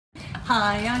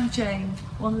Hi, I'm Jane,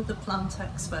 one of the plant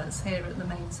experts here at the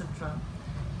Mains of Drum,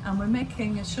 and we're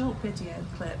making a short video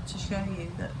clip to show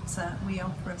you that we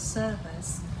offer a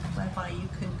service whereby you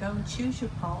can go and choose your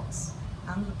pots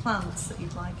and the plants that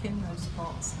you'd like in those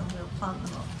pots, and we'll plant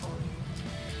them up for you.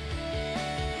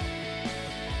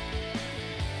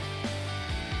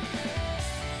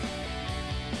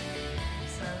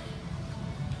 So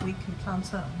we can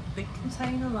plant up a big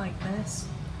container like this,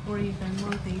 or even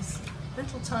one of these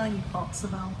little tiny pots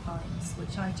of alpines,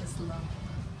 which I just love.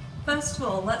 First of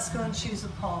all, let's go and choose a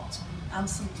pot and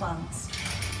some plants.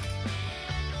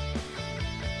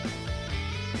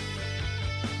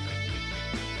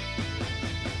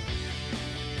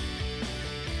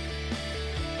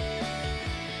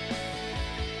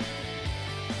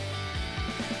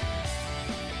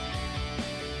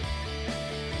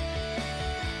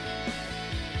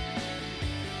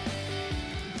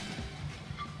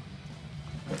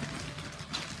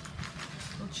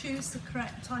 Choose the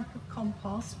correct type of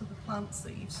compost for the plants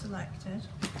that you've selected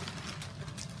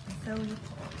and fill your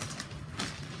pot,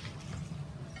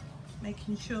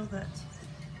 making sure that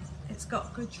it's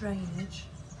got good drainage.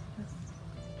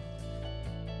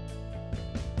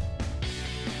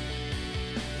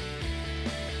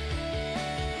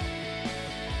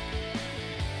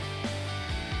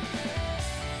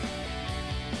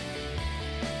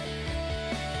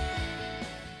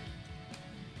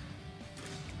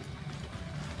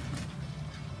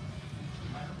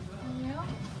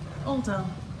 All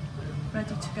done,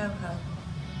 ready to go home.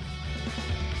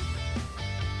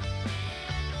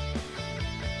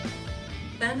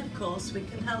 Then of course we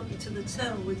can help you to the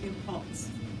till with your pots.